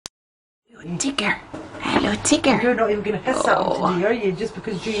Tigger. Hello, Tigger. You're not even going to hiss at him today, are you? Just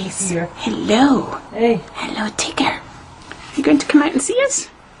because June's here. Hello. Hey. Hello, Tigger. Are you going to come out and see us?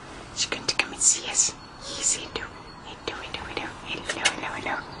 She's going to come and see us. Yes, hello. Hello, hello, hello. Hello, hello,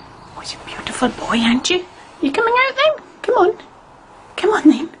 hello. Oh, you're a beautiful boy, aren't you? You coming out then? Come on. Come on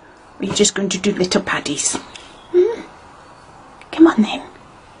then. Or are you just going to do little paddies? Hmm? Come on then.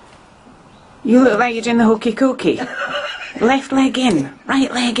 You look like you're doing the hokey cokey. Left leg in,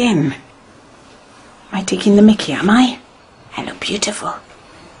 right leg in. Am I taking the mickey, am I? Hello, beautiful.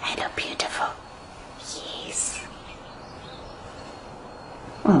 Hello, beautiful. Yes.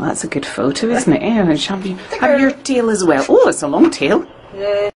 Well, that's a good photo, isn't it? Yeah, have your tail as well. Oh, it's a long tail.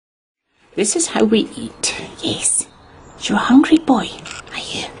 Yeah. This is how we eat. Yes. You're a hungry boy, are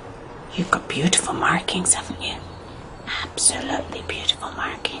you? You've got beautiful markings, haven't you? Absolutely beautiful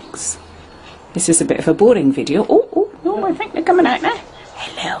markings. This is a bit of a boring video. Oh, no, I think they're coming out now.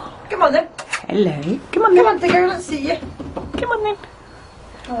 Hello. Come on then. Hello. Come on then. Come on, Tigger, let's see you. Come on then.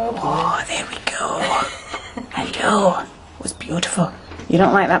 Oh, there we go. Hello. It was beautiful. You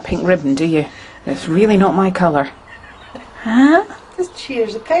don't like that pink ribbon, do you? It's really not my colour. Huh? Just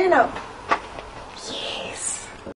cheers the pen up.